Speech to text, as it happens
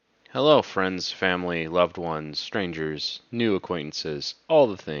Hello, friends, family, loved ones, strangers, new acquaintances, all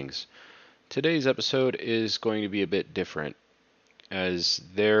the things. Today's episode is going to be a bit different, as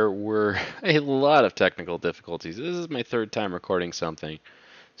there were a lot of technical difficulties. This is my third time recording something,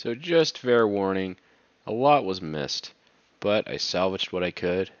 so just fair warning, a lot was missed. But I salvaged what I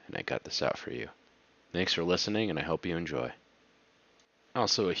could, and I got this out for you. Thanks for listening, and I hope you enjoy.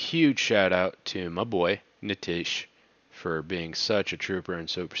 Also, a huge shout out to my boy, Nitish, for being such a trooper and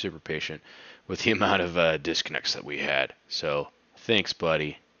so super patient with the amount of disconnects that we had. So, thanks,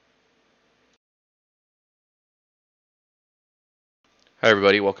 buddy. Hi,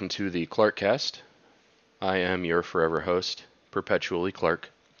 everybody. Welcome to the Clarkcast. I am your forever host, perpetually Clark.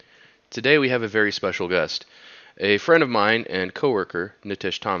 Today we have a very special guest, a friend of mine and coworker,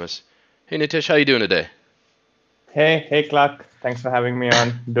 Nitish Thomas. Hey, Nitish, how you doing today? Hey, Clark. Thanks for having me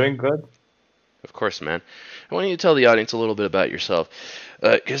on. Doing good. Of course, man. I want you to tell the audience a little bit about yourself,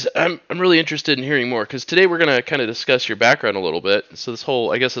 because I'm really interested in hearing more. Because today we're gonna kind of discuss your background a little bit. So this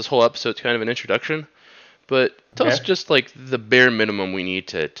whole episode's kind of an introduction. But tell us Okay. just like the bare minimum we need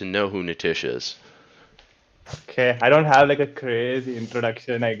to know who Nitish is. Okay. I don't have like a crazy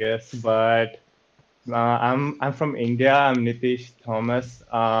introduction, I guess, but I'm from India. I'm Nitish Thomas.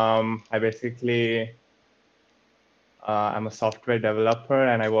 I basically I'm a software developer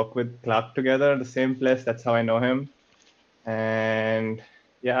and I work with Clark together in the same place. That's how I know him. And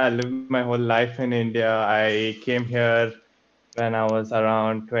yeah, I lived my whole life in India. I came here when I was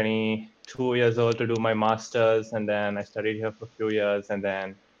around 22 years old to do my master's, and then I studied here for a few years, and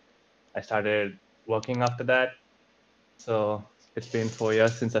then I started working after that. So it's been 4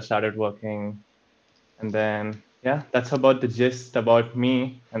 years since I started working. And then, yeah, that's about the gist about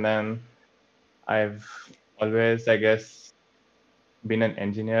me. And then I've always, I guess, been an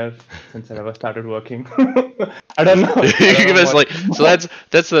engineer since I ever started working. I don't know. I don't You know guys what. like so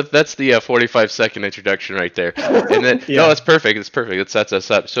that's the 45-second introduction right there, and then no, Yeah. that's perfect. It's perfect. It sets us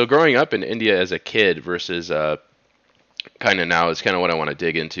up. So growing up in India as a kid versus kind of now is kind of what I want to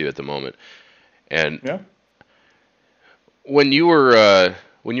dig into at the moment. And Yeah. when you were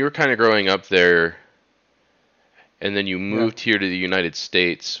kind of growing up there, and then you Yeah. moved here to the United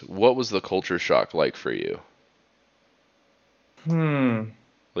States, what was the culture shock like for you? Hmm.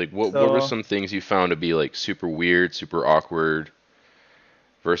 Like what were So, some things you found to be like super weird, super awkward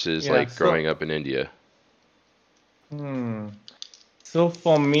versus yeah. like growing So, up in India? hmm. So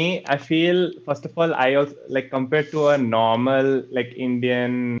for me, I feel first of all, I also like compared to a normal like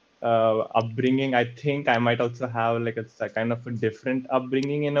Indian upbringing, I think I might also have like a kind of a different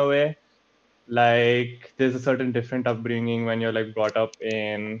upbringing in a way. Like there's a certain different upbringing when you're like brought up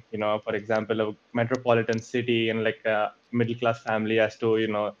in, for example, a metropolitan city and like a middle class family as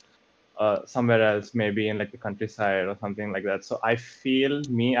to, somewhere else, maybe in like the countryside or something like that. So I feel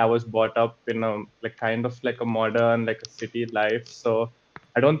me, I was brought up in a like kind of like a modern, like a city life. So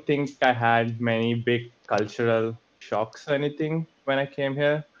I don't think I had many big cultural shocks or anything when I came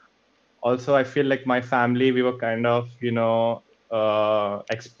here. Also, I feel like my family, we were kind of,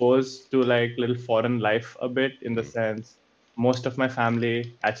 exposed to like little foreign life a bit in the Mhm. sense most of my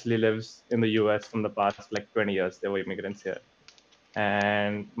family actually lives in the US from the past like 20 years. They were immigrants here,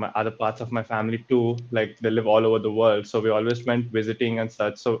 and my other parts of my family too, like they live all over the world, so we always went visiting and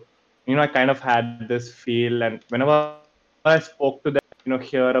such. So I kind of had this feel, and whenever I spoke to them,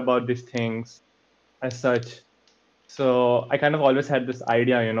 hear about these things as such. So I kind of always had this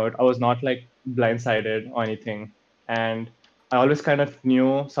idea, I was not like blindsided or anything. And I always kind of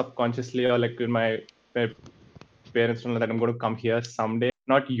knew subconsciously, or like in my parents know that I'm going to come here someday,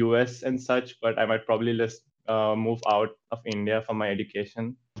 not US and such, but I might probably just move out of India for my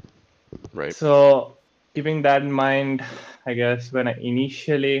education. Right. So keeping that in mind, I guess when I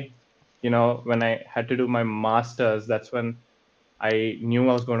initially, when I had to do my master's, that's when I knew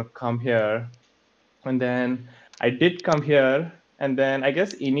I was going to come here. And then I did come here, and then I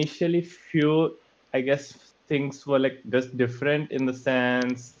guess initially few, I guess things were like just different in the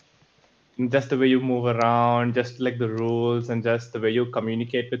sense, just the way you move around, just like the rules and just the way you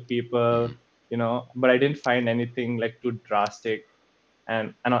communicate with people, Mhm. but I didn't find anything like too drastic.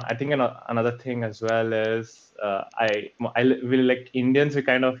 And I think another thing as well is we like Indians, we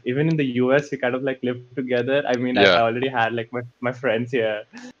kind of, even in the US, we kind of like live together. I mean, I Yeah. already had like my friends here,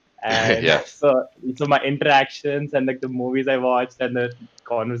 and Yeah. so my interactions and like the movies I watched and the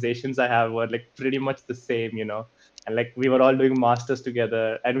conversations I have were like pretty much the same, and like we were all doing masters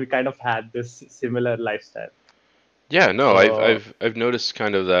together, and we kind of had this similar lifestyle. Yeah, no, So I've noticed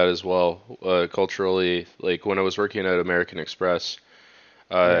kind of that as well, culturally. Like when I was working at American Express,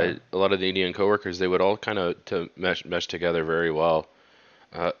 yeah, a lot of the Indian coworkers, they would all kind of to mesh together very well.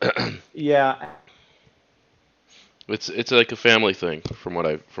 Uh, Yeah, it's like a family thing from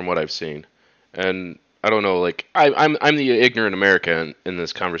what I've seen, and I don't know. Like I'm the ignorant American in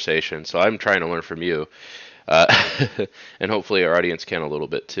this conversation, so I'm trying to learn from you, uh, and hopefully our audience can a little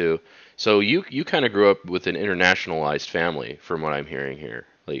bit too. So you kind of grew up with an internationalized family, from what I'm hearing here.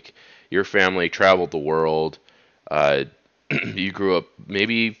 Like your family traveled the world. Uh, you grew up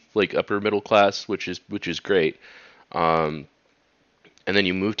maybe like upper middle class, which is great. Um, and then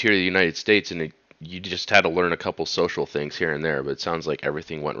you moved here to the United States, and you just had to learn a couple social things here and there. But it sounds like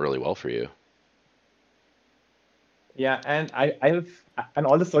everything went really well for you. yeah, and I've and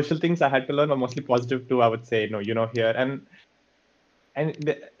all the social things I had to learn were mostly positive too. I would say, here, and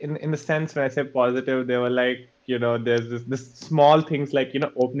in the sense when I say positive, they were like, there's this small things like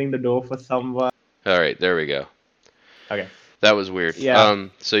opening the door for someone. All right, there we go. Okay, That was weird. yeah,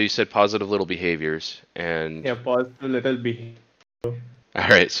 So you said positive little behaviors, and yeah, positive little behavior. all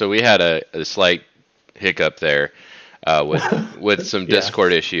right, so we had a slight hiccup there with some Yeah.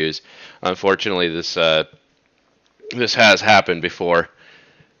 Discord issues. Unfortunately, this has happened before,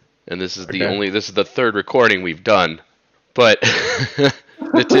 and Okay. this is the third recording we've done. But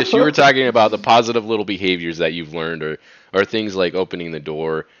Nitish, you were talking about the positive little behaviors that you've learned, or things like opening the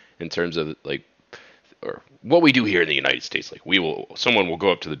door in terms of like, or what we do here in the United States. Like someone will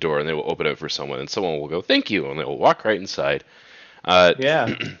go up to the door and they will open it for someone, and someone will go thank you, and they will walk right inside. Uh,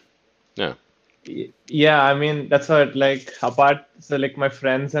 Yeah. yeah, Yeah, I mean that's what like apart so like my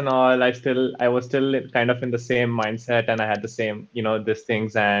friends and all I was still kind of in the same mindset and I had the same these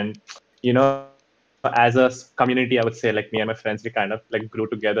things and as a community I would say like me and my friends we kind of like grew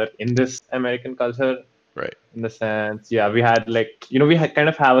together in this American culture right. in the sense yeah we had like we had kind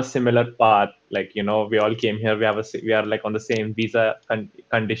of have a similar path like we all came here we are like on the same visa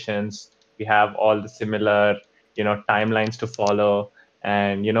conditions we have all the similar timelines to follow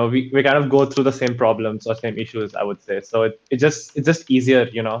and we kind of go through the same problems or same issues I would say so it's just easier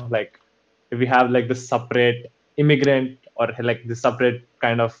like if we have like the separate immigrant or like the separate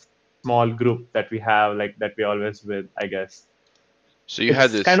kind of small group that we have like that we always with I guess So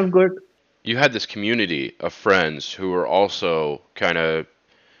it's kind of good. you had this community of friends who were also kind of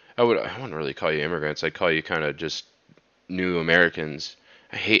I wouldn't really call you immigrants. I'd call you kind of just new Americans.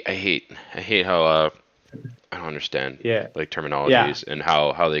 I hate how I don't understand Yeah, like yeah, terminologies and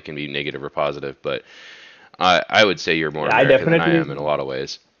how they can be negative or positive, but I would say you're more yeah. I American than I definitely am in a lot of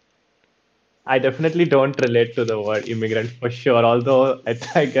ways. I definitely don't relate to the word immigrant for sure. Although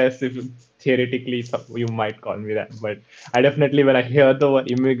I guess if theoretically you might call me that, but I definitely when I hear the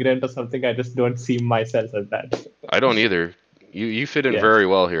word immigrant or something, I just don't see myself as that. I don't either. You fit in Yeah, very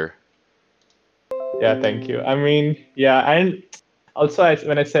well here. yeah. Thank you. I mean, yeah, and also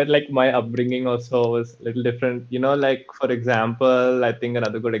when I said like my upbringing also was a little different. Like for example, I think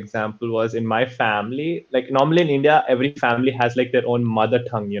another good example was in my family. Like normally in India, every family has like their own mother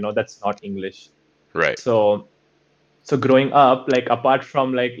tongue. That's not English. Right. So growing up like apart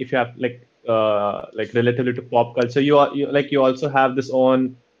from like if you have like relatively to pop culture you also have this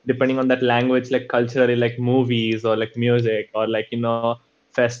own depending on that language like culturally like movies or like music or like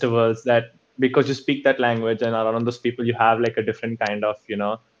festivals that because you speak that language and around those people you have like a different kind of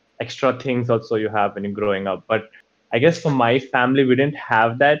extra things also you have when you're growing up but I guess for my family we didn't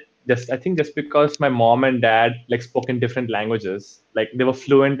have that just I think just because my mom and dad like spoke in different languages like they were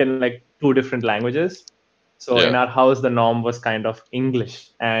fluent in like two different languages so in Yeah. our house, the norm was kind of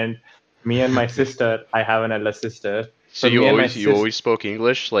English. And me and my sister, I have an elder sister. So So me and my you sister, always spoke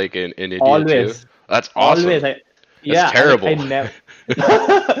English like in India too? always, That's always, awesome. That's I terrible. never.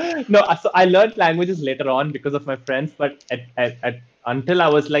 No, so I learned languages later on because of my friends, but until I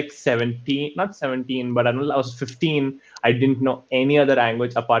was like 17, not 17, but until I was 15, I didn't know any other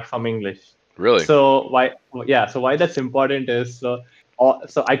language apart from English. Really? So why that's important is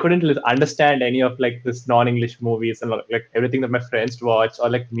so I couldn't understand any of like this non-English movies and like everything that my friends watch or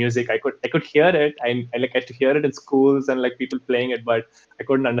like music. I could hear it. I like I used to hear it in schools and like people playing it, but I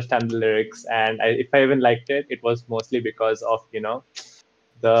couldn't understand the lyrics. And if I even liked it, it was mostly because of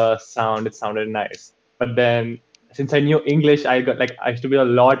the sound. It sounded nice. But then since I knew English, I got like I used to be a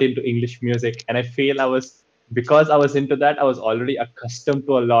lot into English music, and I feel I was because I was into that, I was already accustomed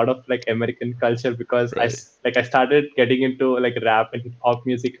to a lot of like American culture because Right. I started getting into like rap and hip hop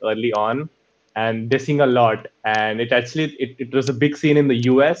music early on, and they sing a lot, and it was a big scene in the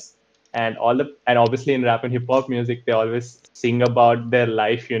U.S. And obviously in rap and hip hop music they always sing about their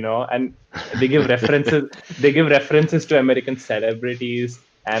life, and they give references they give references to American celebrities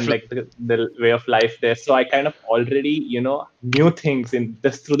and For like the way of life there. So I kind of already, knew things in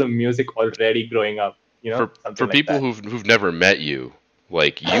just through the music already growing up, for something like people that. who've never met you,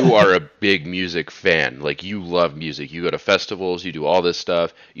 Like you are a big music fan. Like you love music. You go to festivals, you do all this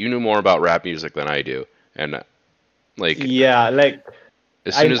stuff. You knew more about rap music than I do. And like Yeah, like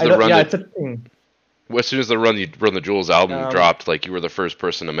as soon as I the don't. run Yeah, the it's a thing. as soon as the Run the Jewels album Um, dropped, like you were the first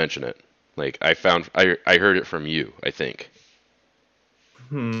person to mention it. Like I heard it from you, I think.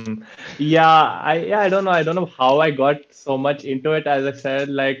 Hmm. Yeah, I don't know. I don't know how I got so much into it. As I said,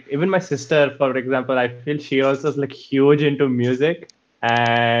 like even my sister, for example, I feel she also is like huge into music,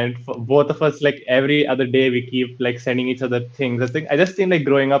 and for both of us, like every other day, we keep like sending each other things. I just think like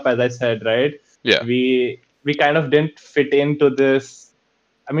growing up, as I said, right, Yeah. we kind of didn't fit into this.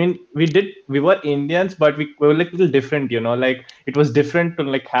 I mean, we were Indians, but we were like a little different, Like it was different to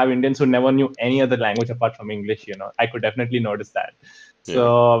like have Indians who never knew any other language apart from English, I could definitely notice that. Yeah.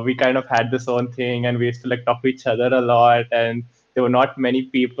 So we kind of had this own thing, and we used to like talk to each other a lot. And there were not many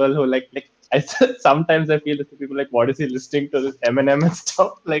people who like I sometimes I feel that people like, what is he listening to this Eminem and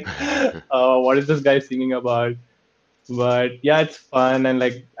stuff? Like, what is this guy singing about? But yeah, it's fun, and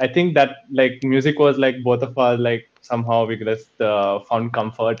like I think that like music was like both of us like somehow we just found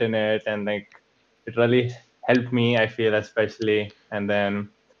comfort in it, and like it really helped me, I feel, especially. And then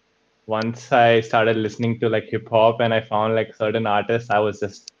once I started listening to like hip hop and I found like certain artists, I was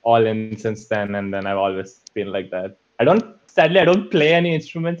just all in since then. And then I've always been like that. Sadly, I don't play any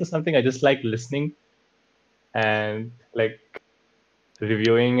instruments or something. I just like listening and like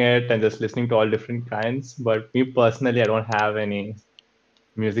reviewing it and just listening to all different kinds. But me personally, I don't have any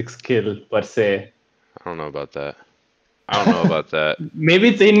music skill per se. I don't know about that. I don't know about that. Maybe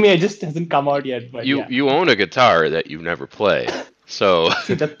it's in me, it just hasn't come out yet. But You yeah. you own a guitar that you never play. So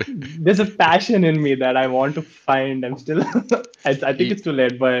See that there's a passion in me that I want to find. I'm still I think you, it's too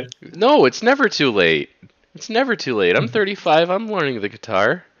late, but no, it's never too late. It's never too late. I'm 35. I'm learning the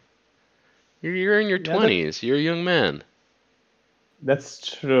guitar. You're in your yeah, that 20s. You're a young man.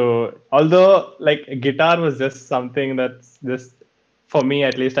 that's true. Although, like, guitar was just something that's just for me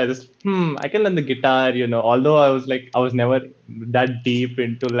at least. I just I can learn the guitar, Although I was never that deep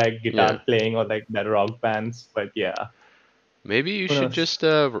into like Yeah. guitar playing or like that rock bands. But yeah, Maybe you who should knows? just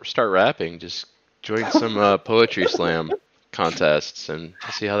start rapping. Just join some poetry slam contests and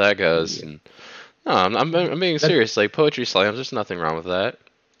see how that goes. Yeah, And no, I'm being that serious. Like poetry slams, there's nothing wrong with that.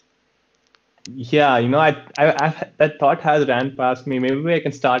 yeah, that thought has ran past me. Maybe I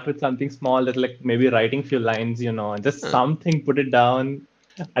can start with something small, that like maybe writing few lines, and just Huh. something, put it down.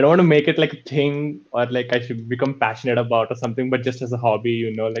 I don't want to make it like a thing or like I should become passionate about or something, but just as a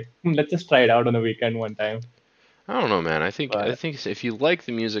hobby, like let's just try it out on the weekend one time. I don't know, man. I But think if you like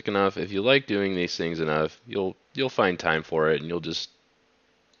the music enough, if you like doing these things enough, you'll find time for it, and you'll just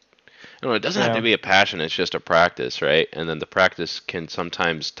I don't know. It doesn't have to yeah, be a passion. It's just a practice, right? And then the practice can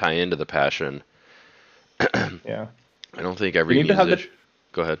sometimes tie into the passion. I yeah. don't think You every need to have music. that.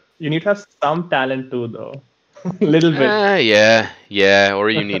 Go ahead. You need to have some talent too, though. Little bit. Yeah, yeah. Or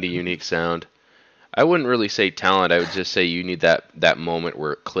you need a unique sound. I wouldn't really say talent. I would just say you need that moment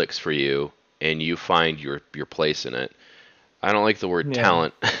where it clicks for you and you find your place in it. I don't like the word Yeah.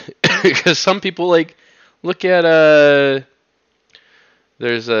 talent because some people like look at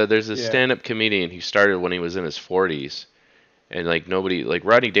there's a Yeah. stand-up comedian who started when he was in his 40s and like nobody like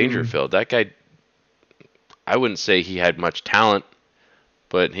Rodney Mm. Dangerfield. That guy, I wouldn't say he had much talent,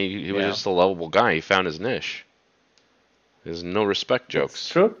 but he was Yeah. just a lovable guy. He found his niche. There's no respect That's jokes.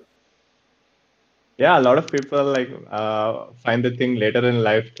 true. Yeah, a lot of people like find the thing later in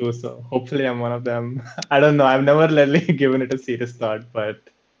life too. So hopefully, I'm one of them. I don't know. I've never really given it a serious thought, but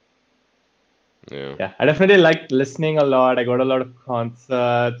Yeah. yeah, I definitely like listening a lot. I go to a lot of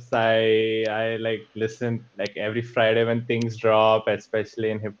concerts. I like listen like every Friday when things drop, especially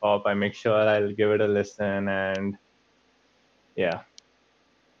in hip hop. I make sure I'll give it a listen, and yeah.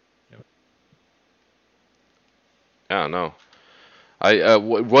 I don't know.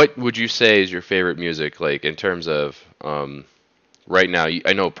 What would you say is your favorite music like in terms of right now?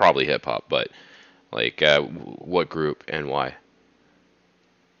 I know probably hip hop, but like what group and why?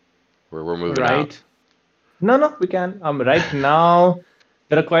 We're moving out. Right. No, no, we can. Right now,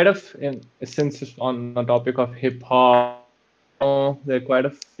 there are quite a since it's on the topic of hip hop, there are quite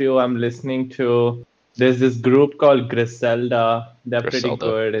a few I'm listening to. There's this group called Griselda. They're pretty Griselda.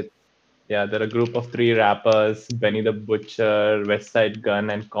 good. Yeah, they're a group of three rappers: Benny the Butcher, West Side Gun,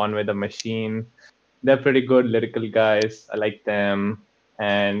 and Conway the Machine. They're pretty good lyrical guys. I like them.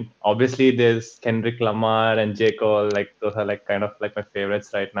 And obviously, there's Kendrick Lamar and J. Cole. Like those are like kind of like my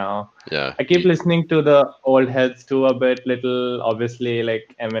favorites right now. Yeah. I keep listening to the old heads too a bit, little obviously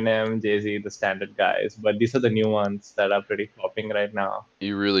like Eminem, Jay-Z, the standard guys. But these are the new ones that are pretty popping right now.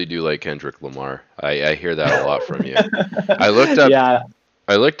 You really do like Kendrick Lamar. I hear that a lot from you. I looked up Yeah.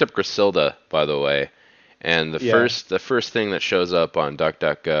 I looked up Griselda, by the way, and the Yeah. first thing that shows up on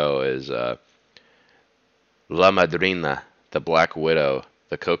DuckDuckGo is La Madrina, the Black Widow,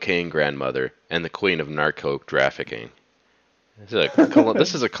 the cocaine grandmother, and the queen of narco trafficking.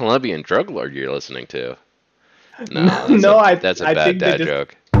 This is a Colombian drug lord you're listening to. No, No, that's a I bad think they dad just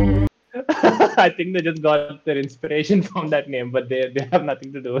joke. I think they just got their inspiration from that name, but they have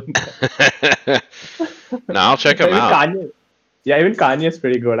nothing to do with that. No, I'll check him Even out. Kanye, yeah, even Kanye is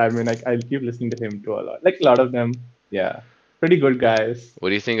pretty good. I mean, like I'll keep listening to him too a lot. Like a lot of them, yeah, pretty good guys. What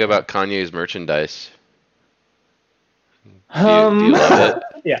do you think Yeah. about Kanye's merchandise? Do you Um, love it?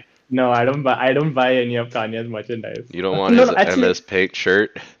 yeah. No, I don't buy any of Kanye's merchandise. You don't want No, his no, actually, MS Paint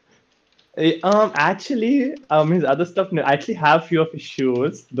shirt? actually, his other stuff. No, I actually have few of his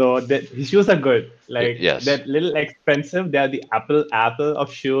shoes, though. His shoes are good. Like Yes. they're little expensive. They are the Apple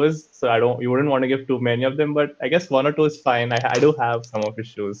of shoes. So I don't. You wouldn't want to give too many of them, but I guess one or two is fine. I do have some of his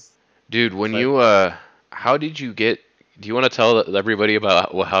shoes. Dude, when But you how did you get do you want to tell everybody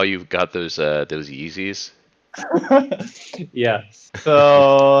about how you got those Yeezys? yeah.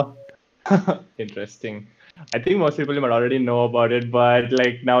 So interesting. I think most people might already know about it, but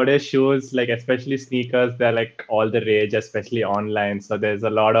like nowadays shoes, like especially sneakers, they're like all the rage, especially online. So there's a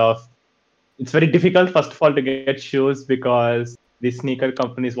lot of it's very difficult first of all to get shoes because the sneaker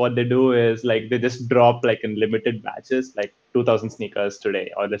companies what they do is like they just drop like in limited batches like 2000 sneakers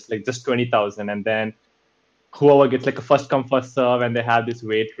today or just 20,000 and then whoever gets like a first come first serve and they have these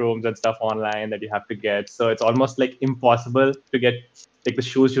wait rooms and stuff online that you have to get, so it's almost like impossible to get like the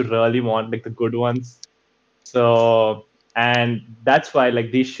shoes you really want, like the good ones. So and that's why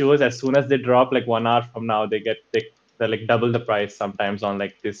like these shoes as soon as they drop like 1 hour from now they're like double the price sometimes on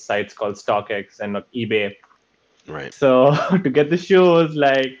like these sites called StockX and eBay. Right. So to get the shoes,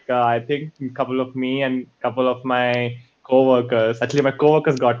 like I think a couple of me and a couple of my coworkers, actually my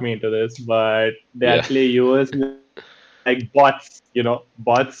coworkers got me into this, but they Yeah. actually use like bots to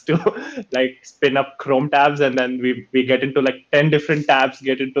like spin up Chrome tabs, and then we get into like 10 different tabs,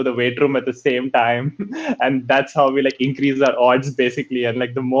 get into the weight room at the same time, and that's how we like increase our odds basically. And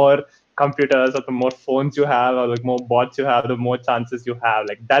like the more computers or the more phones you have or like more bots you have, the more chances you have.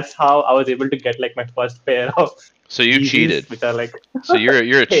 Like that's how I was able to get like my first pair of So you cheated. Yeezys, which are like, So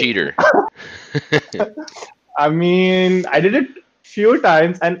you're a hey, cheater. I mean, I did it few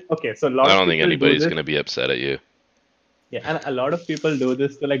times, and okay, so a lot I of don't think people do anybody's this. gonna be upset at you. Yeah, and a lot of people do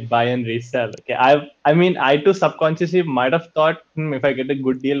this to like buy and resell. Okay, I mean, I too subconsciously might have thought, if I get a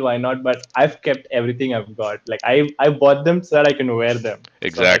good deal, why not? But I've kept everything I've got. Like I bought them so that I can wear them.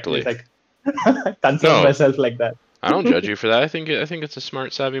 So at least Exactly. I conserve No, myself like that. I don't judge you for that. I think it's a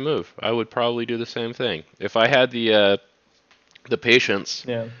smart, savvy move. I would probably do the same thing if I had the patience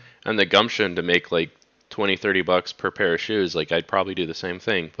Yeah, and the gumption to make like 20, $30 per pair of shoes. Like I'd probably do the same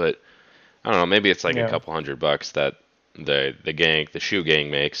thing. But I don't know. Maybe it's like a yeah, couple $100 that the shoe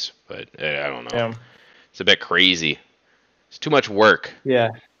gang makes. But I don't know. yeah. It's a bit crazy. It's too much work. Yeah,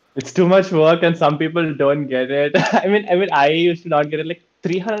 it's too much work, and some people don't get it. I used to not get it. Like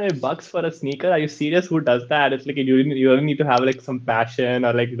 $300 for a sneaker. Are you serious? Who does that? It's like you really need to have like some passion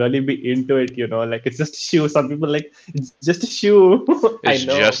or like really be into it. Like it's just a shoe. Some people like it's just a shoe. I It's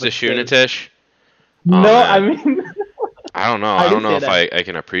know, just a but shoe, still. Nitish. Oh No, I man, mean, I don't know. I I don't didn't know say if that. I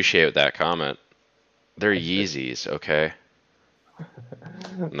can appreciate that comment. They're I should. Yeezys, okay?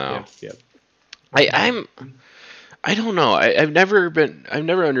 No, Yep, yep. I'm I don't know. I've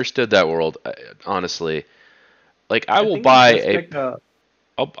never understood that world. Honestly, like I I will think it's buy just a like a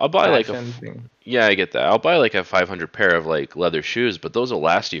I'll buy like fashion thing. yeah, I get that. I'll buy like a 500 pair of like leather shoes, but those will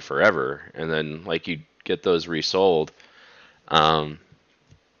last you forever, and then like you get those resold. Um,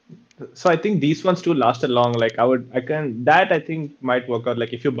 So I think these ones too last a long. Like I think might work out.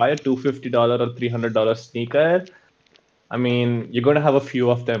 Like if you buy a $250 or $300 sneaker, I mean you're gonna have a few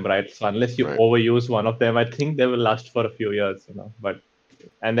of them, right? So unless you right. overuse one of them, I think they will last for a few years. But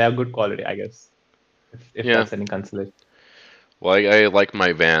and they have good quality, I guess. If Yeah. that's any consolation. Well, I like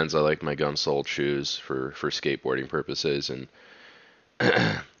my Vans. I like my gun-soled shoes for skateboarding purposes, and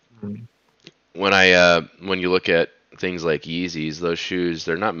Mm. when you look at things like Yeezys, those shoes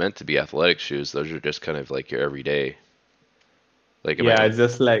they're not meant to be athletic shoes. Those are just kind of like your everyday. Like, am Yeah, I? it's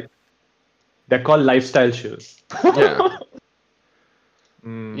just like they're called lifestyle shoes. Yeah,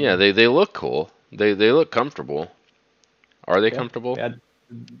 yeah. Mm. They look cool. They look comfortable. Are they Yeah, comfortable? yeah,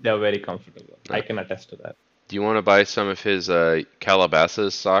 they're very comfortable. I Uh, can attest to that. do you want to buy some of his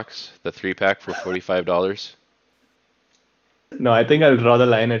Calabasas socks, the 3 pack for $45? No, I think I'll draw the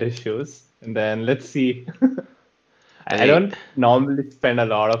line at his shoes, and then let's see. I I think. don't normally spend a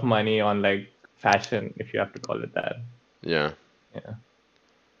lot of money on like fashion, if you have to call it that. Yeah. Yeah.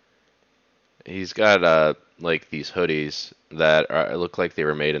 He's got like these hoodies that look like they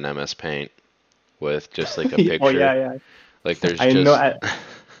were made in MS Paint with just like a Oh picture. yeah, yeah. Like there's I know. just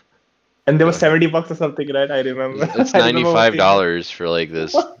And there go was ahead. $70 or something, right? I remember. It's I remember $95 watching it. for like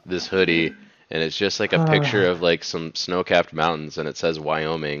this hoodie, and it's just like a picture of like some snow-capped mountains, and it says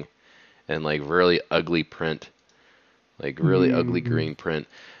Wyoming, and like really ugly print, like really ugly Hmm. green print.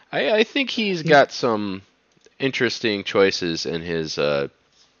 I think he's got some interesting choices in his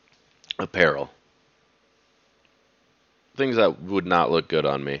apparel. Things that would not look good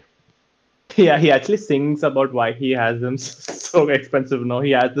on me. Yeah, he actually sings about why he has them so expensive. No,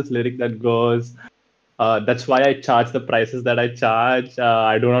 he has this lyric that goes, "That's why I charge the prices that I charge.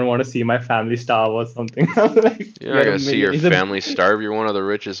 I do not want to see my family starve or something." I'm like, You're not you're a gonna see million. your family starve. You're one of the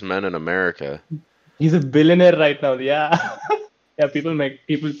richest men in America. He's a billionaire right now. Yeah, yeah. People will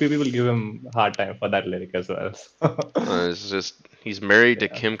give him a hard time for that lyric as well. It's just he's married to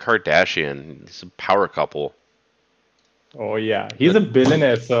Yeah. Kim Kardashian. It's a power couple. Oh yeah, he's But a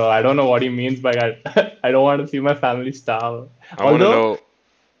billionaire, so I don't know what he means by that. I don't want to see my family starve. I want to Although, know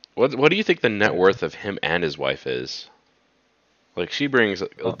what do you think the net worth of him and his wife is? Like she brings uh,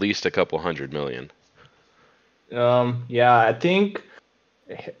 at least a couple hundred million. yeah, I think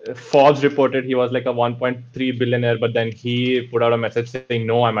Forbes reported he was like a 1.3 billionaire, but then he put out a message saying,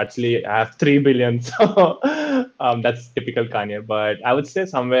 "No, I have 3 billion." So that's typical Kanye. But I would say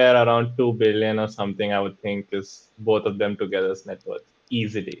somewhere around 2 billion or something. I would think is both of them together's net worth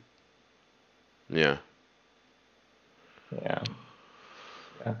easily. Yeah. Yeah,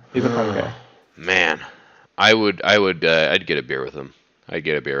 yeah. He's a fun guy. Man, I'd get a beer with him. I'd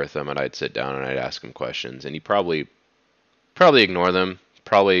get a beer with him, and I'd sit down and I'd ask him questions, and he probably ignore them,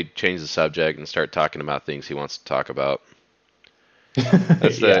 probably change the subject and start talking about things he wants to talk about.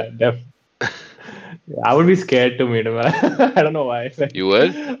 That's the Yeah, yeah, I would be scared to meet him. I don't know why. you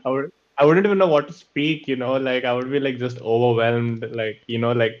Like, would? I wouldn't even know what to speak. Like I would be like just overwhelmed. Like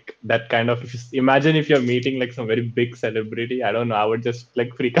like that kind of. If you, imagine if you're meeting like some very big celebrity. I don't know. I would just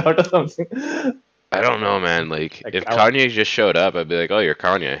like freak out or something. I don't know, man. Like Like if Kanye just showed up, I'd be like, "Oh, you're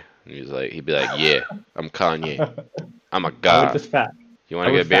Kanye." And he'd be like, "Yeah, I'm Kanye. I'm a I would god. just fan. You want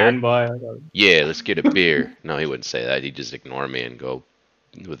I to would get a beer? fanboy. Yeah, let's get a beer." No, he wouldn't say that. He'd just ignore me and go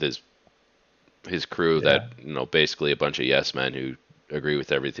with his crew that Yeah. basically a bunch of yes men who agree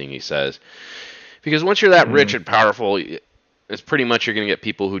with everything he says. Because once you're that rich Mm. and powerful, it's pretty much you're gonna get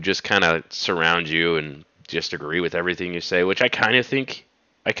people who just kind of surround you and just agree with everything you say. Which I kind of think,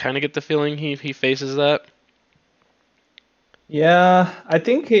 I kind of get the feeling he faces that. Yeah, I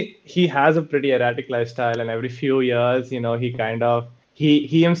think he has a pretty erratic lifestyle, and every few years, he kind of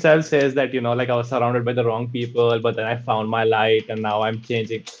he himself says that like I was surrounded by the wrong people, but then I found my light, and now I'm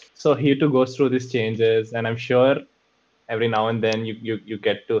changing. So he too goes through these changes, and I'm sure every now and then you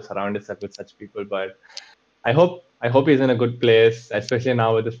get to surround yourself with such people. But I hope he's in a good place, especially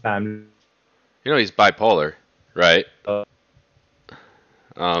now with his family. He's bipolar, right?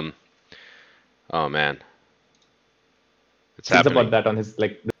 Um. Oh man, it's Sings about happening. that on his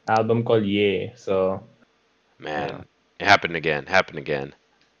like album called Ye. So yeah, Man, it happened again. Happened again.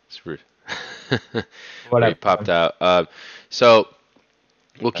 It's rude. what Where he happened? popped out. So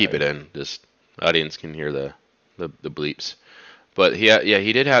we'll keep it Sorry. in. Just audience can hear the bleeps. But he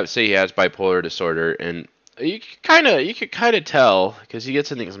did have say he has bipolar disorder, and you could kind of tell because he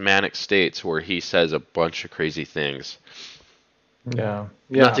gets in these manic states where he says a bunch of crazy things. Yeah,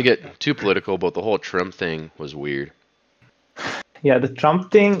 Not to yeah. get too political, but the whole Trump thing was weird. Yeah, the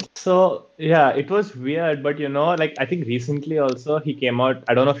Trump thing. So yeah, it was weird, but like I think recently also he came out.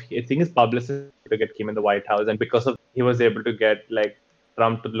 I don't know if I think his publicist to get him in the White House, and because of he was able to get like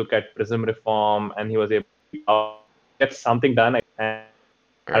Trump to look at prison reform, and he was able to get something done. And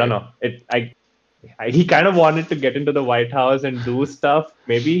I don't Right? know. He kind of wanted to get into the White House and do stuff.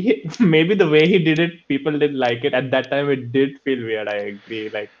 Maybe maybe the way he did it, people didn't like it. At that time, it did feel weird. I agree.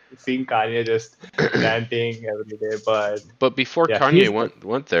 Like seeing Kanye just ranting every day, but But before yeah, Kanye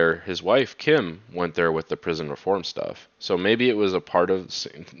went there, his wife Kim went there with the prison reform stuff. So maybe it was a part of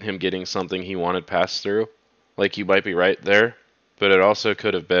him getting something he wanted passed through. Like you might be right there, but it also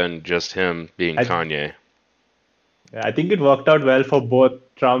could have been just him being I Kanye. yeah, I think it worked out well for both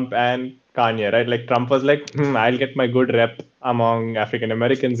Trump and Kanye, right? Like Trump was like, I'll get my good rep among African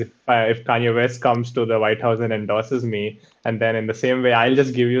Americans if Kanye West comes to the White House and endorses me, and then in the same way, I'll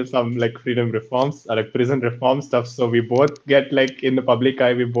just give you some like freedom reforms or like prison reform stuff. So we both get like in the public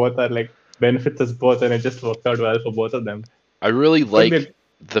eye, we both are like benefits us both, and it just worked out well for both of them. I really Could be. like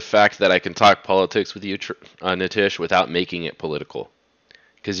the fact that I can talk politics with you, Nitish, without making it political.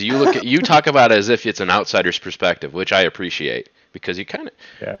 Because you talk about it as if it's an outsider's perspective, which I appreciate. because you kind of,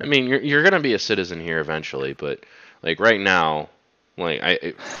 Yeah. I mean, you're gonna be a citizen here eventually, but like right now,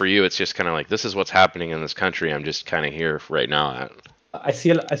 like for you, it's just kind of like this is what's happening in this country. I'm just kind of here right now. I see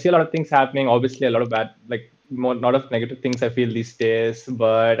a lot of things happening. Obviously, a lot of bad, like more, lot of negative things I feel these days.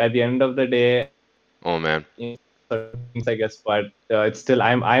 But at the end of the day, Oh man, certain things, I guess. But it's still,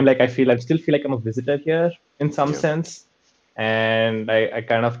 I'm like, I still feel like I'm a visitor here in some yeah, sense, and I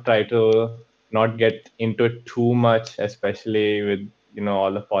kind of try to not get into it too much, especially with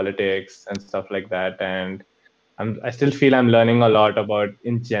all the politics and stuff like that. And I still feel I'm learning a lot about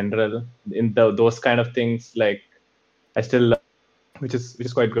in general in those kind of things. Like I still learn, which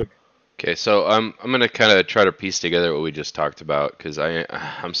is quite good. okay. So I'm gonna kind of try to piece together what we just talked about because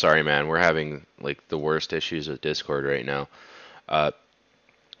I'm sorry, man. We're having like the worst issues with Discord right now. Uh,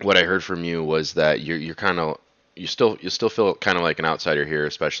 what I heard from you was that you're kind of you still feel kind of like an outsider here,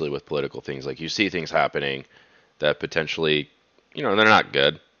 especially with political things. Like you see things happening that potentially, they're not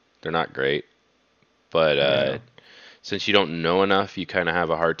good, they're not great, but Yeah. since you don't know enough, you kind of have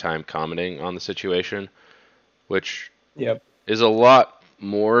a hard time commenting on the situation, which Yep. is a lot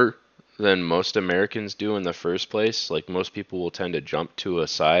more than most Americans do in the first place. Like most people will tend to jump to a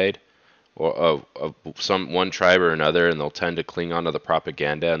side or of some one tribe or another, and they'll tend to cling onto the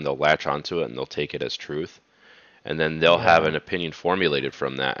propaganda and they'll latch onto it and they'll take it as truth, and then they'll have Yeah. an opinion formulated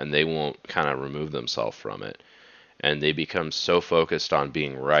from that, and they won't kind of remove themselves from it, and they become so focused on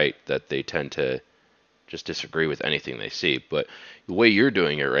being right that they tend to just disagree with anything they see. But the way you're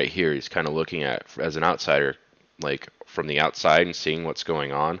doing it right here is kind of looking at as an outsider, like from the outside and seeing what's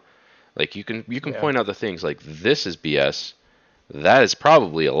going on. Like you can Yeah. point out the things like this is BS, that is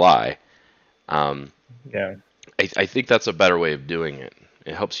probably a lie. Um, Yeah. I think that's a better way of doing it.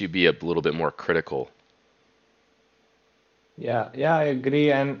 It helps you be a little bit more critical. Yeah, I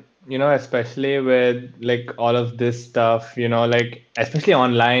agree. And, especially with like all of this stuff, like especially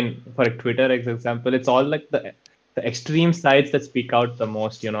online for like, Twitter, as example, it's all like the extreme sides that speak out the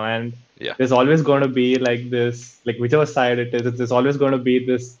most, and Yeah. there's always going to be like this, like whichever side it is, there's always going to be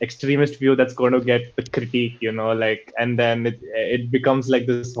this extremist view that's going to get the critique, like, and then it becomes like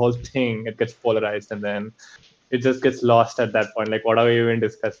this whole thing, it gets polarized, and then it just gets lost at that point. Like, what are we even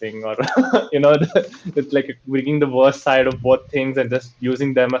discussing? Or, it's like bringing the worst side of both things and just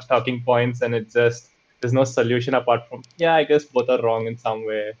using them as talking points. And it just, there's no solution apart from, yeah, I guess both are wrong in some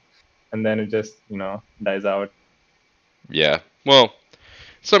way. And then it just, dies out. Yeah. Well,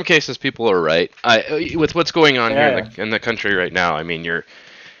 some cases people are right. With what's going on here Yeah, in the yeah. in the country right now, I mean you're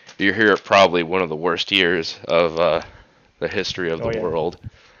here at probably one of the worst years of the history of the Oh, yeah. world.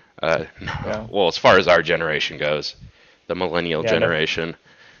 Uh, Yeah. well, as far as our generation goes, the millennial Yeah, generation,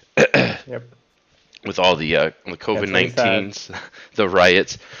 yep. with all the Yeah, COVID it's very sad. 19s, the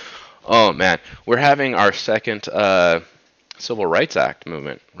riots. Oh man, we're having our second Civil Rights Act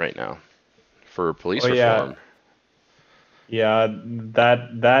movement right now for Oh, police yeah. reform. Yeah,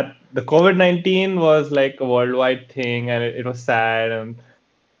 the COVID-19 was like a worldwide thing, and it was sad. And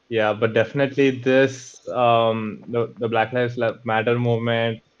yeah, but definitely this the Black Lives Matter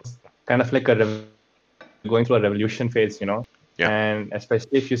movement kind of like going through a revolution phase. Yeah, And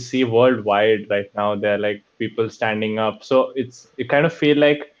especially if you see worldwide right now, there are like people standing up. So it kind of feel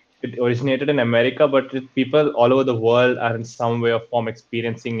like it originated in America, but people all over the world are in some way or form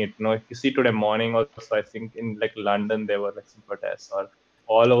experiencing it. If you see today morning also, I think in like London there were like some protests, or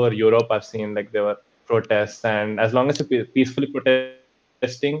all over Europe I've seen like there were protests. And as long as you're peacefully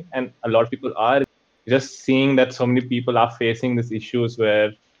protesting, and a lot of people are, just seeing that so many people are facing these issues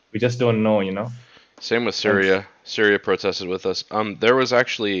where we just don't know. same with And Syria. Syria protested with us. There was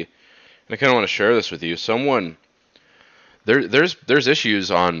actually, and I kind of want to share this with you. Someone there's issues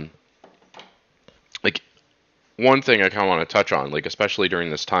on like one thing I kind of want to touch on, like especially during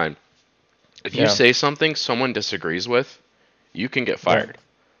this time. If you yeah, say something someone disagrees with, you can get yeah, fired.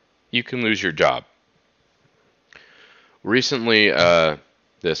 You can lose your job. Recently,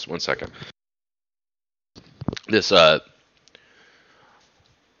 this one second. This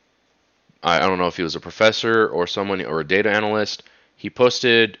I don't know if he was a professor or someone or a data analyst. He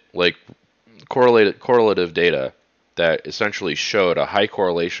posted like correlative data that essentially showed a high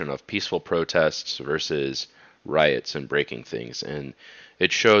correlation of peaceful protests versus riots and breaking things, and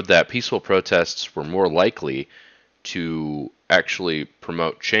it showed that peaceful protests were more likely to actually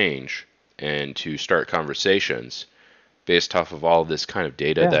promote change and to start conversations based off of all this kind of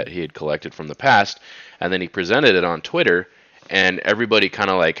data yeah. that he had collected from the past. And then he presented it on Twitter, and everybody kind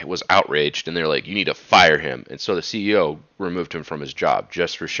of like was outraged, and they're like, "You need to fire him." And so the CEO removed him from his job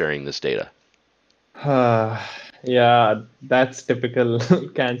just for sharing this data. Yeah, that's typical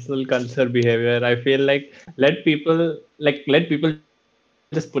cancel culture behavior. I feel like let people like let people just put their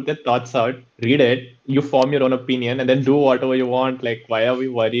thoughts out, read it, you form your own opinion, and then do whatever you want. Like, why are we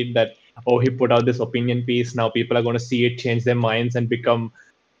worried that, oh, he put out this opinion piece, now people are going to see it, change their minds, and become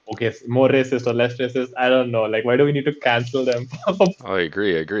okay, more racist or less racist? I don't know. Like, why do we need to cancel them? I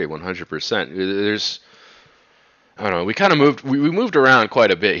agree 100%. I don't know. We kind of moved. We moved around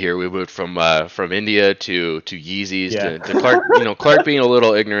quite a bit here. We moved from India to Yeezys Yeah. to Clark. Clark being a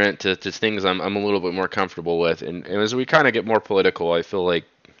little ignorant to things I'm a little bit more comfortable with. And as we kind of get more political, I feel like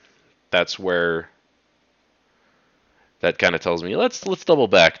that's where that kind of tells me let's double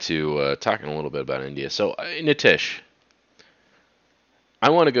back to talking a little bit about India. So Nitish, I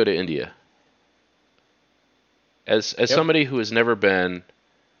want to go to India. As Yep. somebody who has never been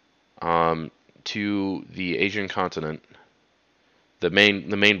to the Asian continent, the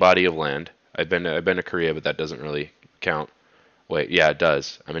main body of land. I've been to Korea, but that doesn't really count. Wait, yeah, it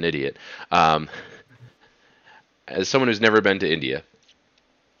does. I'm an idiot. Um, as someone who's never been to India,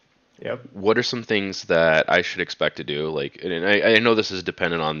 Yep. what are some things that I should expect to do? Like, and I know this is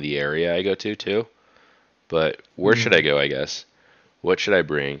dependent on the area I go to too, but where should I Hmm. go? I guess. What should I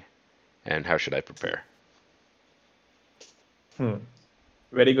bring, and how should I prepare? Hmm.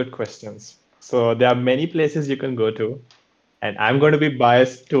 Very good questions. So there are many places you can go to, and I'm going to be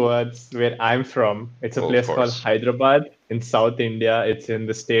biased towards where I'm from. It's a Well, of place called course. Hyderabad in South India. It's in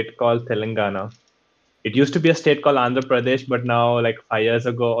the state called Telangana. It used to be a state called Andhra Pradesh, but now, like 5 years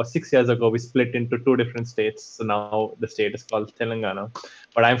ago or 6 years ago, we split into two different states. So now the state is called Telangana.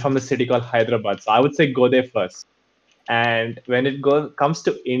 But I'm from the city called Hyderabad. So I would say go there first. And when it comes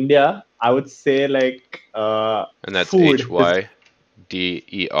to India, I would say like And that's H food is Y D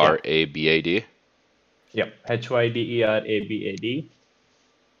E yeah, R A B A D. yeah, Hyderabad.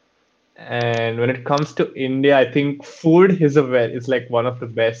 And when it comes to India, I think food is like one of the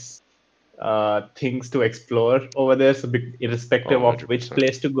best things to explore over there. So Oh, irrespective of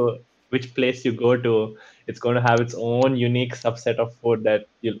 100%. which place you go to, it's going to have its own unique subset of food that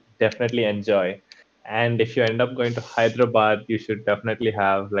you'll definitely enjoy. And if you end up going to Hyderabad, you should definitely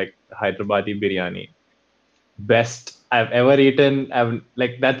have like Hyderabadi biryani. Best I've ever eaten. I've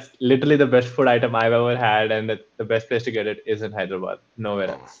like that's literally the best food item I've ever had, and the best place to get it is in Hyderabad, nowhere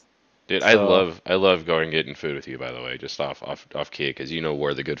Oh, else. dude, I So love I love going getting food with you. By the way, just off key, because you know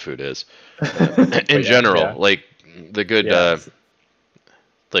where the good food is. oh In yeah, general, yeah, like the good, yeah,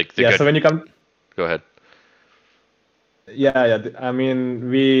 like the yeah. So good. when you come, Go ahead. yeah, yeah. I mean,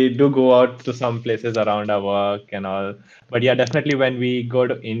 we do go out to some places around our work and all, but yeah, definitely when we go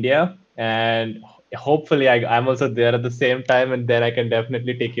to India, and hopefully I'm also there at the same time, and then I can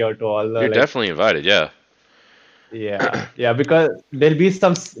definitely take you out to all the You're like definitely invited. Yeah. yeah, yeah, because there'll be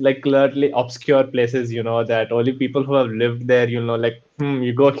some like clearly obscure places, that only people who have lived there, like,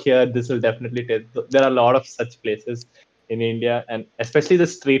 you go here, this will definitely taste. There are a lot of such places in India, and especially the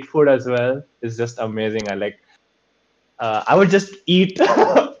street food as well is just amazing. I would just eat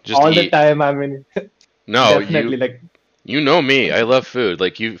Just all the eat. time. I mean, No, definitely, like, you know me. I love food.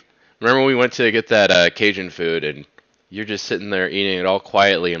 Like you remember when we went to get that Cajun food, and you're just sitting there eating it all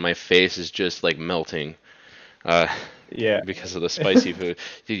quietly, and my face is just like melting. Uh, yeah. because of the spicy food.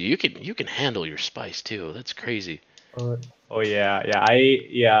 Dude, you can handle your spice too. That's crazy. Oh, oh yeah,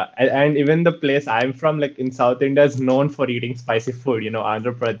 yeah. And even the place I'm from, like in South India, is known for eating spicy food.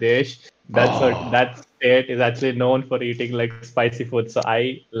 Andhra Pradesh, Oh, that state is actually known for eating like spicy food. So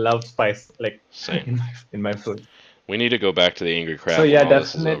I love spice, like same. in my food. We need to go back to the angry So crab when yeah, all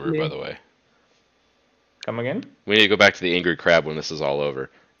this is over. By definitely. the way, Come again? we need to go back to the angry crab when this is all over.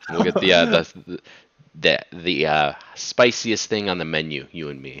 We'll get the spiciest thing on the menu. You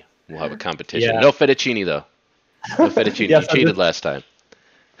and me. We'll have a competition. Yeah, No fettuccine though. No fettuccine. yeah. You cheated last time.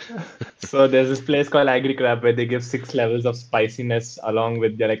 So there's this place called Agri Crab where they give 6 levels of spiciness along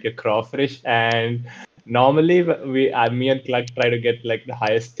with like a crawfish. And normally me and Clark try to get like the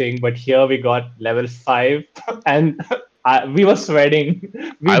highest thing, but here we got level 5, and we were sweating.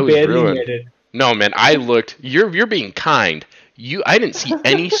 We I was barely ruined. made it. No, man, I looked. You're being kind. I didn't see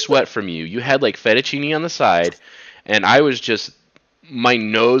any sweat from you. You had like fettuccine on the side, and I was just my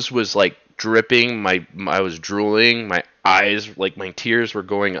nose was like dripping. I was drooling. My eyes, like my tears were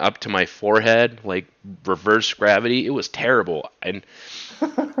going up to my forehead, like reverse gravity. It was terrible. And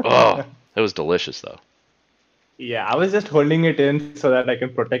oh, it was delicious though. Yeah, I was just holding it in so that I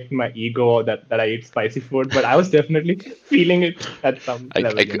can protect my ego that I eat spicy food, but I was definitely feeling it at some I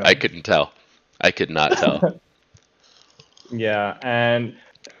level. couldn't tell. I could not tell. Yeah, and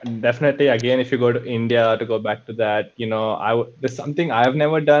definitely again, if you go to India, to go back to that, there's something I've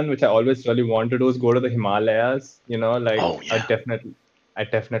never done, which I always really want to do, is go to the Himalayas. Like Oh yeah. definitely. I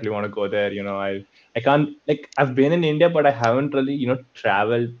definitely want to go there. I can't, like, I've been in India, but I haven't really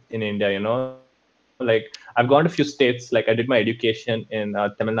traveled in India. Like, I've gone to few states. Like, I did my education in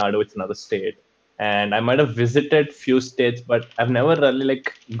Tamil Nadu, it's another state, and I might have visited few states, but I've never really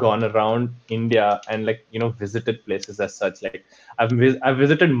like gone around India and like visited places as such. Like, I've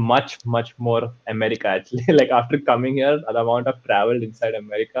visited much more of America actually. Like, after coming here, the amount I've traveled inside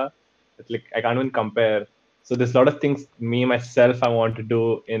America, it's like I can't even compare. So there's a lot of things me myself I want to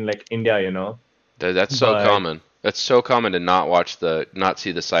do in like India. That's so But common. That's so common to not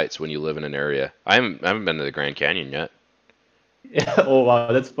see the sights when you live in an area. I haven't been to the Grand Canyon yet. oh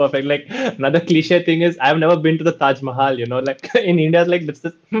wow, that's perfect. Like, another cliche thing is I've never been to the Taj Mahal. Like in India, like that's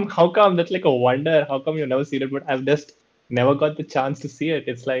just, how come that's like a wonder? How come you've never seen it? But I've just never got the chance to see it.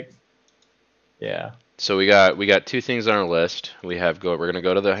 It's like, yeah. So we got two things on our list. We're gonna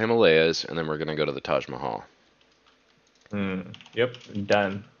go to the Himalayas and then we're gonna go to the Taj Mahal. Yep,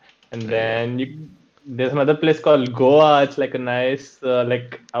 done. And There you go. then there's another place called Goa. It's like a nice,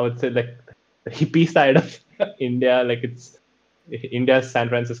 like I would say, like the hippie side of India. Like, it's India's San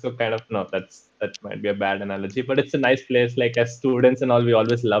Francisco kind of. No, that might be a bad analogy, but it's a nice place. Like, as students and all, we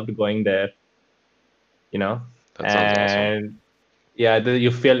always loved going there. You know, That sounds awesome. and yeah,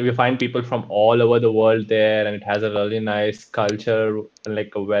 you find people from all over the world there, and it has a really nice culture,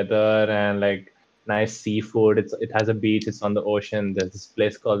 like a weather and like nice seafood. It has a beach. It's on the ocean. There's this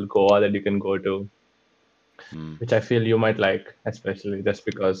place called Goa that you can go to, Hmm. which I feel you might like, especially just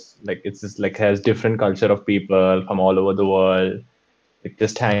because like it's just like has different culture of people from all over the world. Like,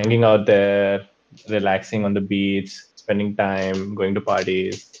 just hanging out there, relaxing on the beach, spending time, going to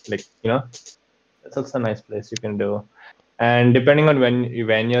parties. Like, that's also a nice place you can do. And depending on when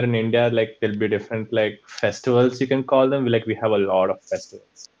you're in India, like there'll be different like festivals you can call them. Like, we have a lot of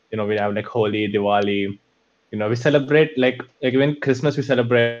festivals. We have like Holi, Diwali. We celebrate like even Christmas we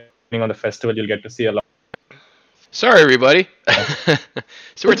celebrate. Depending on the festival, you'll get to see a lot. Sorry, everybody. Yeah.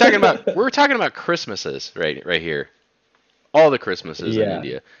 So we're talking about Christmases right here. All the Christmases in Yeah.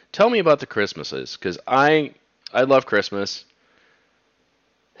 India. Tell me about the Christmases, because I love Christmas.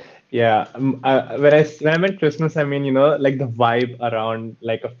 Yeah, when I meant Christmas, I mean like the vibe around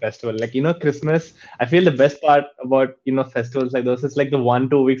like a festival. Like Christmas, I feel the best part about festivals like those is like the 1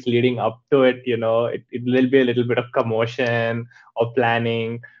 2 weeks leading up to it. It will be a little bit of commotion or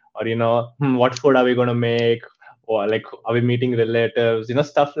planning, or what food are we gonna make, or like are we meeting relatives,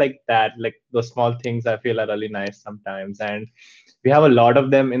 stuff like that. Like those small things I feel are really nice sometimes, and we have a lot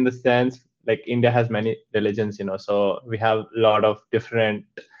of them in the sense like India has many religions, so we have a lot of different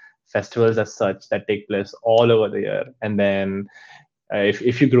festivals as such that take place all over the year. And then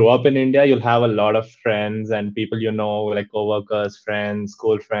if you grew up in India, you'll have a lot of friends and people like co-workers, friends,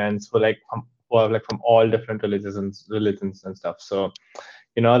 school friends who are like from all different religions and stuff. So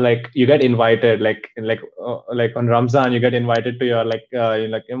like you get invited like on Ramzan, you get invited to your like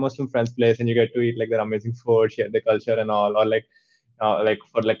a Muslim friend's place, and you get to eat like their amazing food, share the culture and all. Or like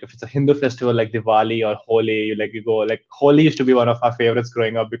for like if it's a Hindu festival like Diwali or Holi, you go. Like Holi used to be one of our favorites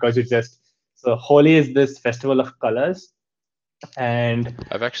growing up because Holi is this festival of colors, and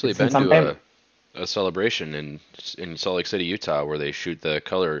I've actually it's in been to sometime. a celebration in Salt Lake City, Utah, where they shoot the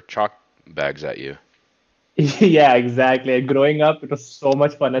color chalk bags at you. Yeah, exactly. And growing up, it was so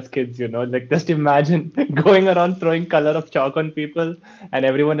much fun as kids, Like, just imagine going around throwing color of chalk on people, and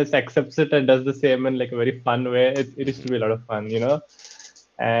everyone just accepts it and does the same in like a very fun way. It used to be a lot of fun.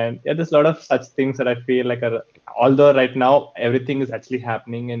 And yeah, there's a lot of such things that I feel like although right now everything is actually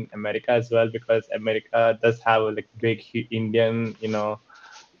happening in America as well, because America does have a like big Indian,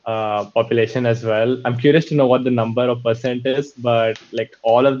 population as well. I'm curious to know what the number or percent is, but like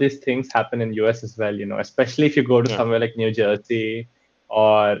all of these things happen in US as well, especially if you go to Yeah, somewhere like New Jersey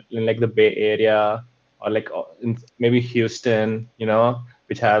or in like the Bay Area, or like in maybe Houston,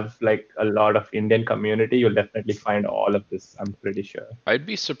 which have like a lot of Indian community. You'll definitely find all of this, I'm pretty sure. I'd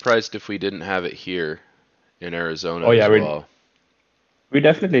be surprised if we didn't have it here in Arizona Oh yeah, as well. we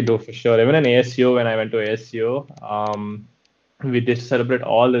definitely do for sure. Even in ASU, when I went to ASU, we did celebrate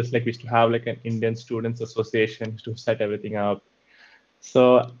all this. Like, we used to have like an Indian Students Association to set everything up.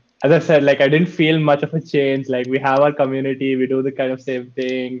 So as I said, like I didn't feel much of a change. Like, we have our community, we do the kind of same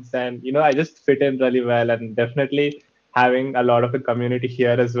things, and I just fit in really well. And definitely having a lot of the community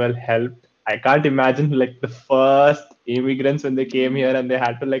here as well helped. I can't imagine like the first immigrants when they came here and they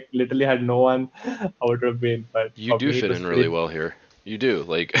had to like literally had no one. How would it have been? But You for do me, it fit was in really pretty. well here. You do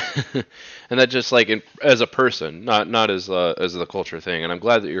like, and that just like as a person, not as the culture thing. And I'm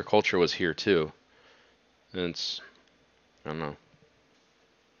glad that your culture was here too. And it's I don't know.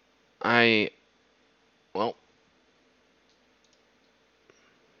 I well,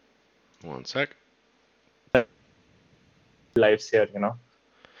 One sec. lives here,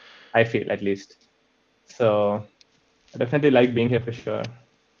 I feel at least. So I definitely like being here for sure.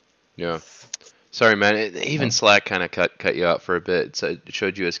 Yeah. It's, Sorry, man. Even uh, Slack kind of cut you out for a bit. So it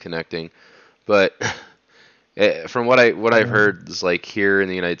showed you as connecting, but from what I've uh, heard is like here in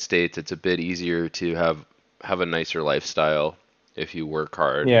the United States, it's a bit easier to have a nicer lifestyle if you work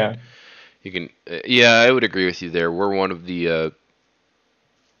hard and yeah, you can. Yeah, I would agree with you there. We're one of the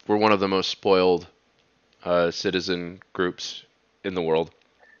most spoiled citizen groups in the world.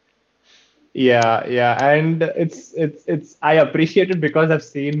 yeah, and it's I appreciate it because I've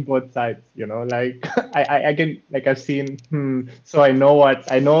seen both sides, like I can like I've seen so I know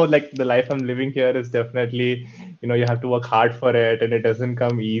like the life I'm living here is definitely, you have to work hard for it and it doesn't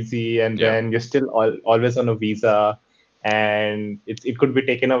come easy, and Yeah, then you're still always on a visa, and it could be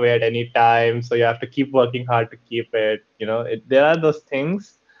taken away at any time, so you have to keep working hard to keep it, there are those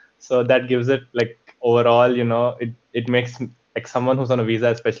things, so that gives it like overall, it makes like someone who's on a visa,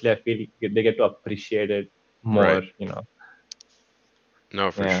 especially, I feel they get to appreciate it right. more,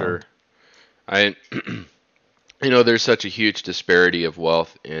 No, for Yeah. sure. I there's such a huge disparity of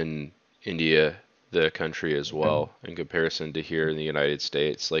wealth in India, the country as Yeah. well, in comparison to here in the United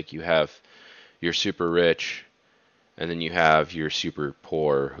States. Like you have your super rich, and then you have your super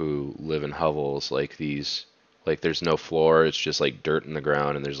poor who live in hovels like these. Like there's no floor, it's just like dirt in the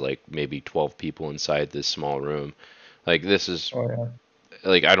ground, and there's like maybe 12 people inside this small room. Like this is Oh yeah.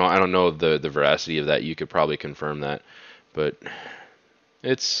 like I don't know the veracity of that. You could probably confirm that, but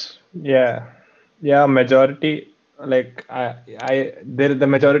it's Yeah. Yeah, majority, like the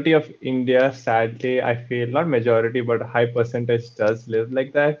majority of India, sadly, I feel not majority, but a high percentage does live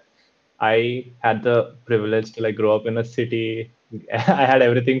like that. I had the privilege to like grow up in a city. I had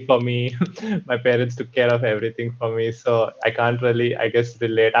everything for me. My parents took care of everything for me, so I can't really, I guess,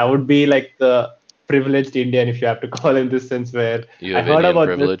 relate. I would be like the privileged Indian, if you have to call in this sense, where you I have heard Indian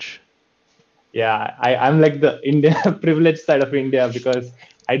about this. privilege. Yeah, I'm like the India privileged side of India because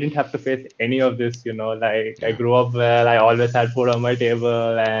I didn't have to face any of this, like I Yeah, grew up well, I always had food on my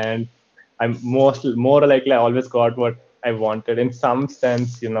table, and I'm more likely I always got what I wanted in some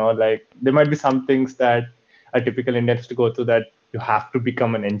sense, like there might be some things that a typical Indian has to go through, that you have to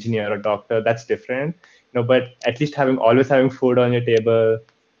become an engineer or doctor, that's different, but at least always having food on your table,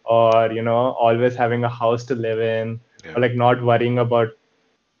 or always having a house to live in, yeah. or like not worrying about,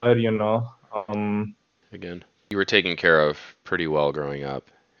 or um Again, you were taken care of pretty well growing up,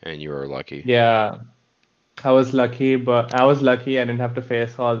 and you were lucky. yeah, I was lucky I didn't have to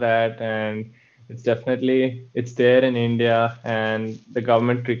face all that, and it's there in India, and the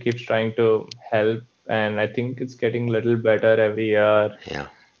government keeps trying to help, and I think it's getting a little better every year, Yeah.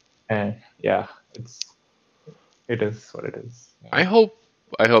 and yeah, it is what it is. I hope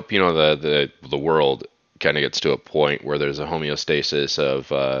I hope the world kind of gets to a point where there's a homeostasis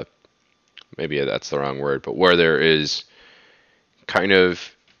of maybe that's the wrong word, but where there is kind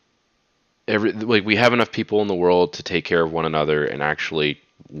of like we have enough people in the world to take care of one another and actually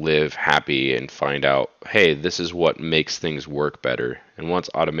live happy and find out, hey, this is what makes things work better. And once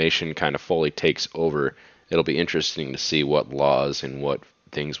automation kind of fully takes over, it'll be interesting to see what laws and what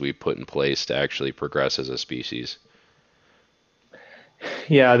things we put in place to actually progress as a species.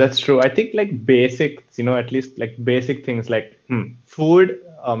 Yeah, that's true. I think like basics, at least like basic things like food,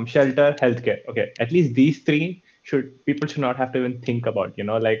 shelter, healthcare. Okay, at least these three should people should not have to even think about.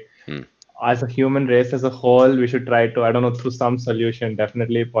 Like Hmm. as a human race as a whole, we should try to, I don't know, through some solution.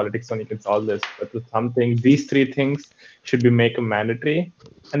 Definitely, politics only can solve this, but through something, these three things should be make a mandatory.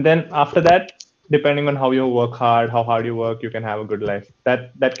 And then after that, depending on how you work hard, how hard you work, you can have a good life.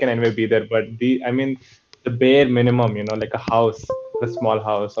 That can anyway be there. But I mean, the bare minimum, like a house, a small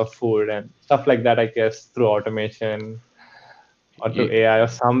house, or food and stuff like that. I guess through automation or You through AI or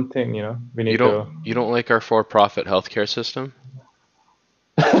something, we you need don't to. you don't like our for-profit healthcare system?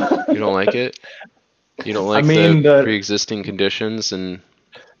 You don't like it? You don't I like the mean, the pre-existing conditions and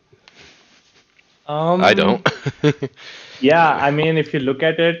I don't. um Yeah, I mean, if you look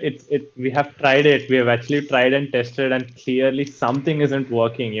at it, we have tried it. We have actually tried and tested, and clearly something isn't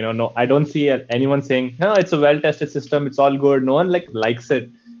working. No, I don't see anyone saying, "No, it's a well-tested system. It's all good." No one like likes it.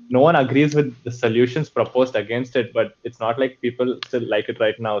 No one agrees with the solutions proposed against it. But it's not like people still like it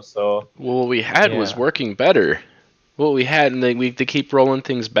right now. So Well, what we had was yeah, working better. What we had, and they keep rolling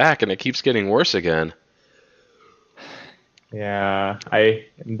things back, and it keeps getting worse again. yeah. I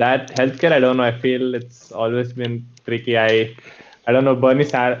that healthcare, I don't know. I feel it's always been tricky. I don't know.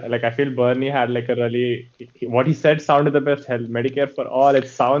 I feel Bernie had like a really, what he said sounded the best. Health, Medicare for all. It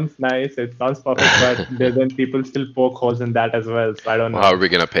sounds nice. It sounds perfect, but then people still poke holes in that as well. So I don't Well, how are know. we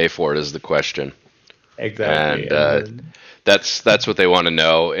going to pay for it is the question, Exactly. and And then, that's what they want to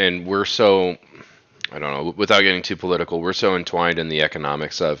know. And we're so, I don't know, without getting too political, we're so entwined in the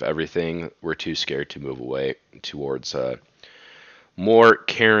economics of everything. We're too scared to move away towards more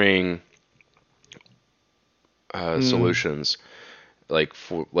caring mm, solutions.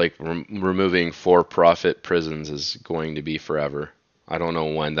 Removing for-profit prisons is going to be forever. I don't know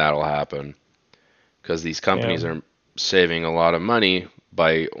when that'll happen because these yeah. companies are saving a lot of money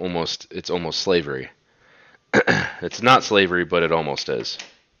by it's almost slavery. It's not slavery, but it almost is.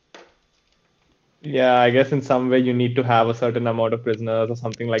 Yeah, I guess in some way you need to have a certain amount of prisoners or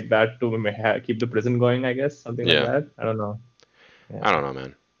something like that to keep the prison going, I guess. Something like Yeah, that. I don't know. I Yeah. don't know,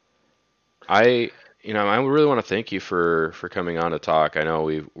 man. I I really want to thank you for coming on to talk. I know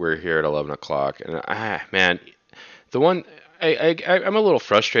we're here at 11 o'clock, and man, the one I'm a little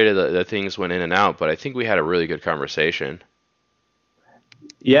frustrated that things went in and out, but I think we had a really good conversation.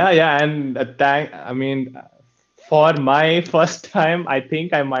 Yeah, and I mean, for my first time, I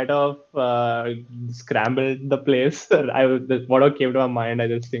think I might have scrambled the place. Whatever came to my mind, I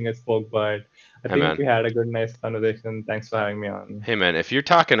just think I spoke, but I Hey think man, we had a good, nice conversation. Thanks for having me on. hey man, if you're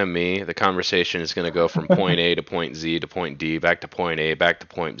talking to me, the conversation is going to go from point A to point Z to point D, back to point A, back to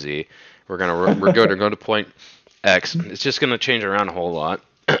point Z. We're going to go to point X. It's just going to change around a whole lot.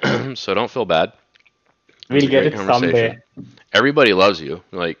 So don't feel bad. It was We'll a get great it conversation. someday. Everybody loves you.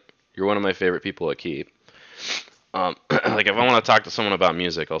 Like you're one of my favorite people at Keep. Like if I want to talk to someone about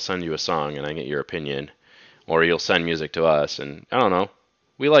music, I'll send you a song and I get your opinion, or you'll send music to us, and I don't know.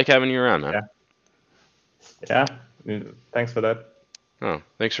 We like having you around, man. Yeah, yeah. Thanks for that. Oh,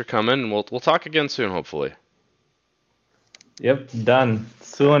 thanks for coming. We'll talk again soon, hopefully. Yep, done.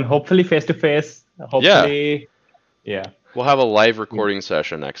 All right. Soon, hopefully face to face. Yeah, Hopefully, yeah. we'll have a live recording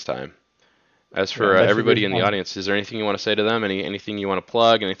session next time. As for Yeah, that should be everybody in the fun. audience, is there anything you want to say to them? Anything you want to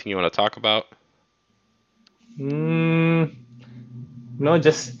plug? Anything you want to talk about? Mm, no,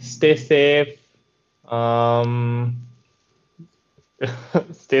 just stay safe. Um,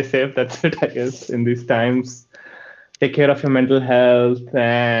 stay safe. That's it, I guess, in these times. Take care of your mental health,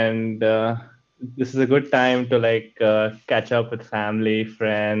 and this is a good time to catch up with family,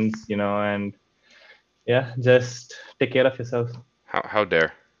 friends, and yeah, just take care of yourself. How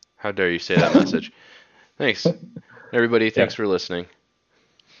dare? How dare you say that message? Thanks, everybody. Thanks Yeah, for listening.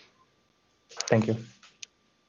 thank you.